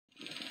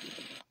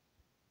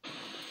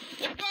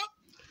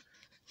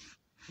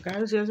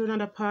Guys, here's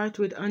another part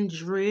with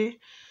Andre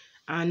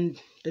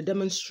and the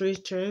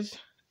demonstrators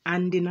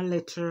handing a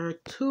letter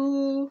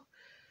to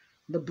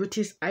the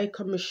British High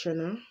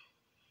Commissioner.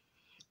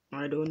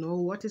 I don't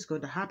know what is going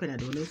to happen. I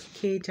don't know if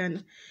Kate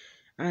and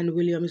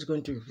William is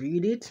going to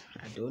read it.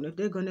 I don't know if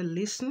they're going to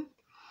listen.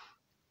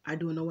 I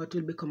don't know what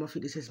will become of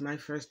it. This is my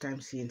first time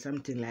seeing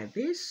something like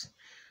this.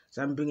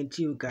 So I'm bringing it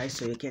to you guys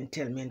so you can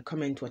tell me and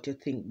comment what you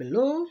think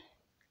below.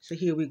 So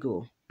here we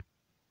go.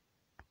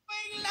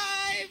 Going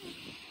live.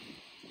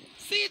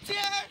 See it here.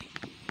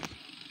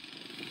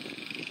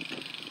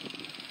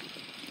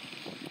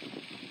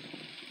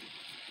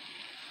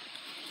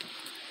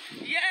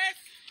 Yes,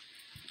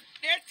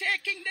 they're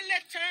taking the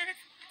letter.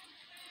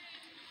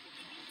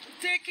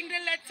 Taking the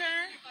letter.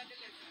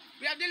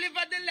 We have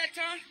delivered the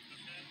letter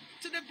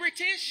to the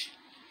British.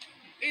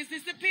 Is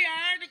this the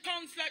PR, the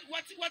council?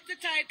 What's the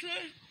title?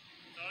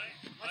 Sorry?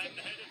 I'm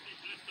the head of the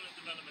political and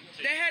development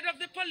team. The head of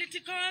the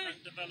political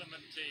and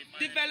development team.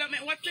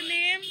 Development. What's the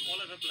name?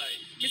 Oliver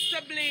Blake. Mr.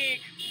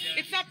 Blake.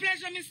 Yes. It's a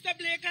pleasure, Mr.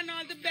 Blake, and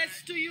all the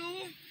best to you.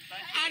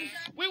 And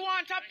we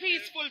want a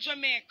peaceful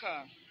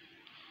Jamaica.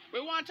 We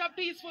want a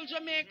peaceful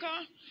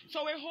Jamaica.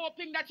 So we're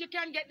hoping that you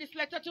can get this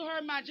letter to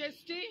Her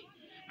Majesty,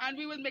 and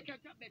we will make it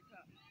better.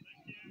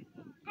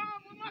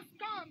 Come, we must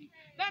come.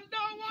 Them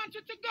don't want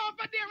you to go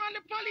over there and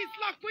the police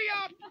lock we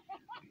up.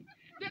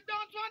 They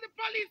don't want the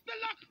police to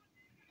lock.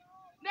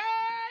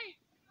 Nay!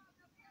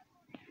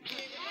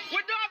 We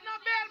don't have no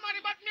bail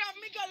money, but me have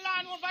Miguel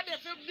Land over there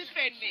to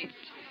defend me.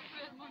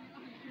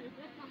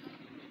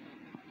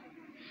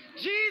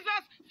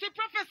 Jesus, see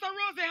Professor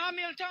Rosie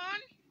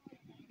Hamilton.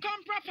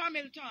 Come, Prof.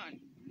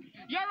 Hamilton.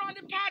 You're on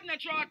the Partner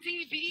Draw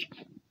TV.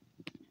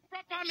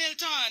 Prof.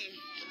 Hamilton.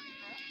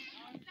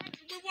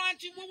 We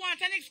want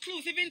an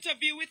exclusive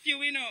interview with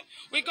you, you know.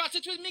 We got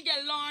it with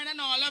Miguel Lorne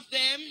and all of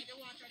them.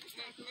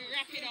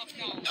 Wrap it up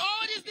now.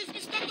 Oh, this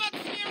Mr.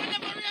 Godfrey, I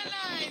never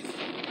realized.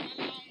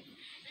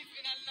 It's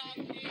been a long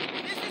day.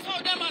 This is how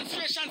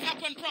demonstrations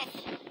happen, Prof.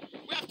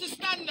 We have to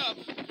stand up.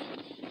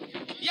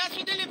 Yes,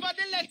 we delivered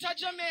the letter,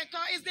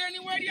 Jamaica. Is there any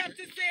word you have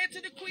to say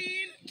to the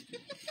Queen?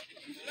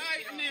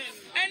 Lightning.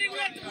 Any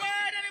word?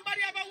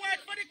 Anybody have a word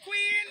for the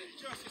Queen?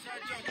 Justice or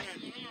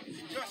judgment.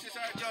 Justice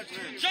or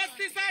judgment.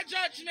 Justice or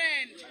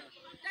judgment.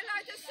 They'd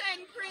like to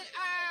send Prince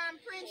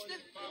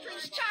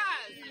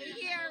Charles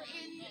here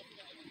in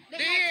the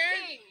next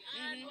king.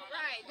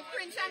 Right. The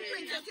prince and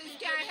princesses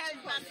can't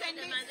help us.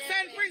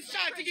 Send Prince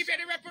Charles to give you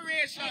the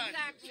reparation.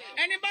 Exactly.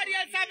 Anybody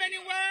else have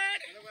any word?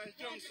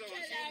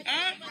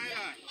 Huh?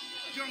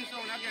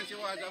 Johnson against the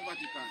walls of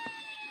Vatican.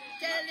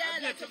 Tell them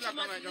that you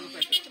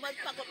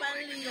must pack up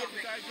and leave.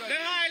 The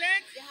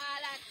harlot?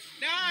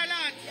 The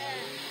harlot.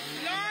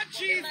 Lord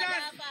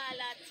Jesus.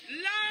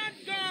 Lord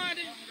God.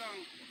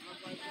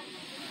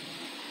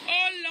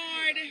 Oh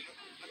Lord.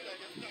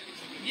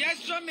 Yes,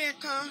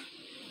 Jamaica.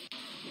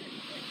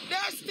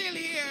 They're still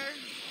here.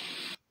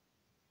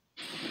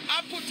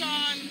 I put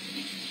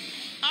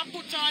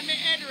on the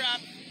head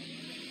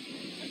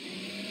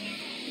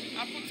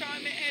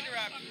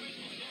wrap.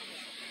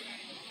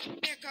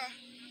 Jamaica.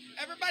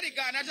 Everybody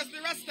gone. I just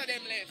the rest of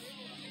them left.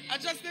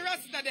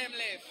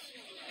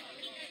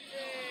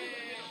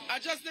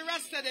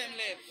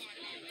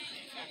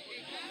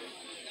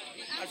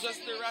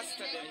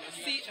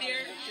 See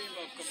there,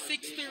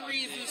 60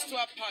 reasons to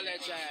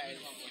apologize.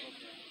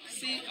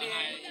 See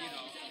there.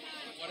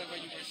 Whatever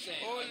you were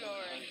saying. Oh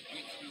Lord.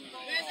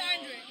 Where's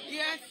Andre?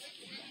 Yes.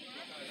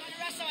 The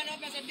rest of them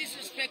are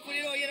disrespectful.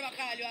 You know, you never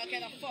call you a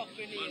kind of fuck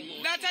with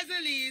him. That is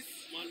the least.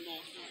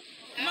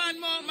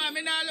 Man,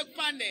 me now look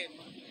upon them.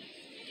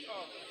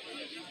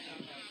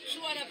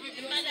 Show other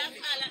people. Madam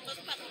Alan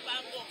must pack up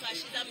and go because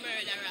she's a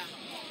murderer.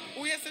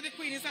 Who you say the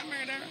Queen is a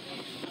murderer?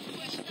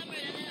 She's a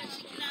murderer.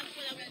 She can't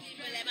pull up with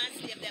people and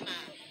slave them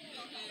out.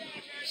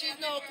 She's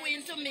no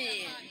queen to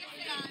me.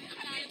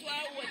 Queen to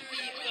our own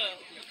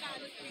people.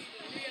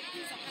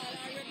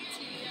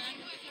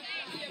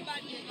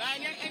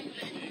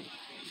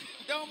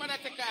 Don't want to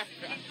take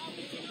after.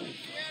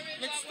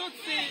 Let's not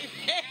see.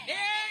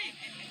 Hey!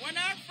 When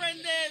our friend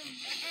them.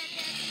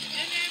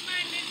 And they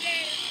mind me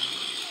there.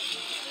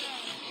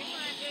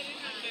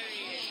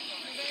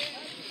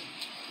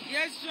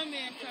 Yes,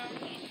 Jamaica.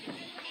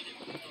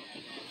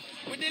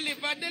 We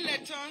delivered the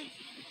letter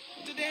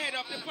to the head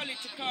of the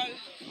political.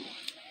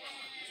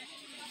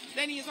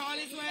 Denise, all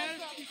is well?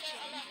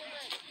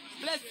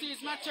 Bless you,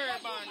 it's my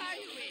turban.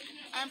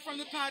 I'm from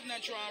the Partner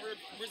Draw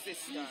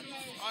Resistance,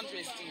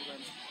 Andre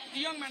Stevens. The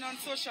young man on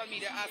social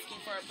media asking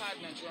for a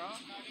partner draw.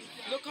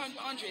 Look on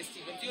Andre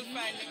Stevens, you'll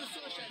find him.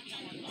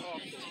 Oh,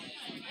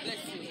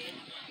 bless you.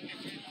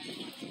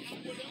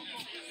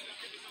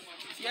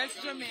 Yes,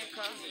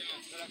 Jamaica.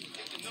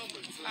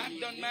 I've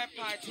done my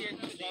part here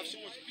today.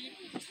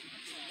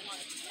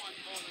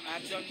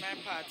 I'm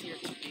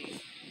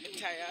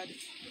tired.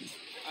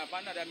 I have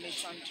another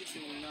mission to do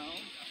now.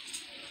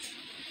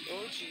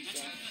 Oh,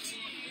 Jesus.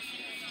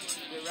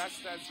 The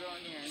Rastas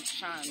down here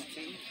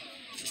chanting.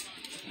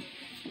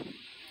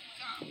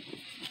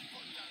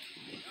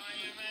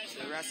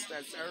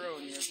 Rastas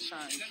around here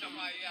chanting.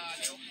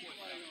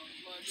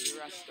 The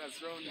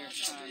Rastas around here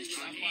chanting.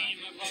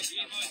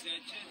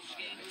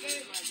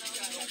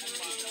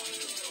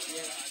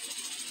 Yeah.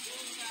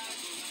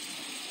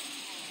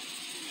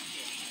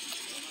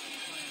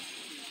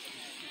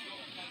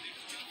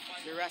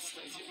 The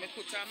Rastas. Me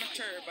put on my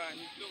turban.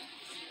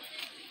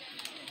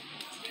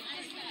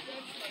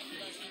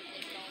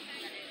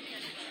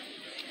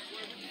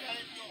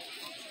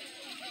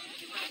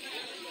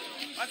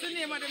 What's the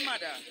name of the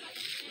mother?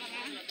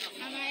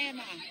 Mama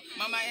Emma.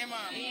 Mama Emma?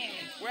 Yeah.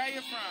 Where are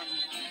you from?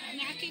 I'm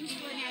not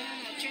Kingston,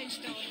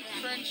 Trenchtown.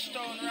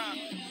 Trenchtown Rock.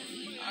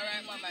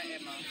 Alright, Mama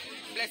Emma.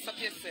 Bless up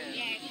yourself.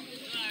 Yeah.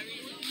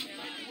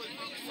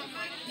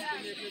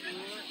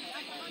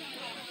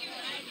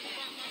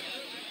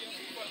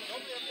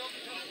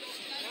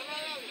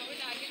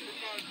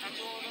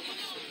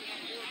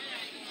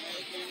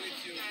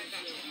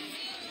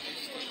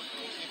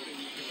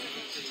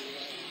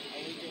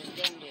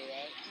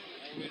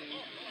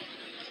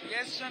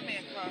 Yes,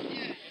 Jamaica.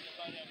 Yeah.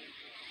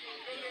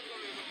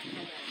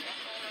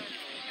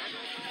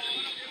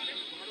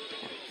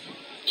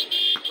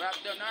 We have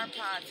done our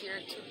part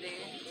here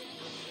today.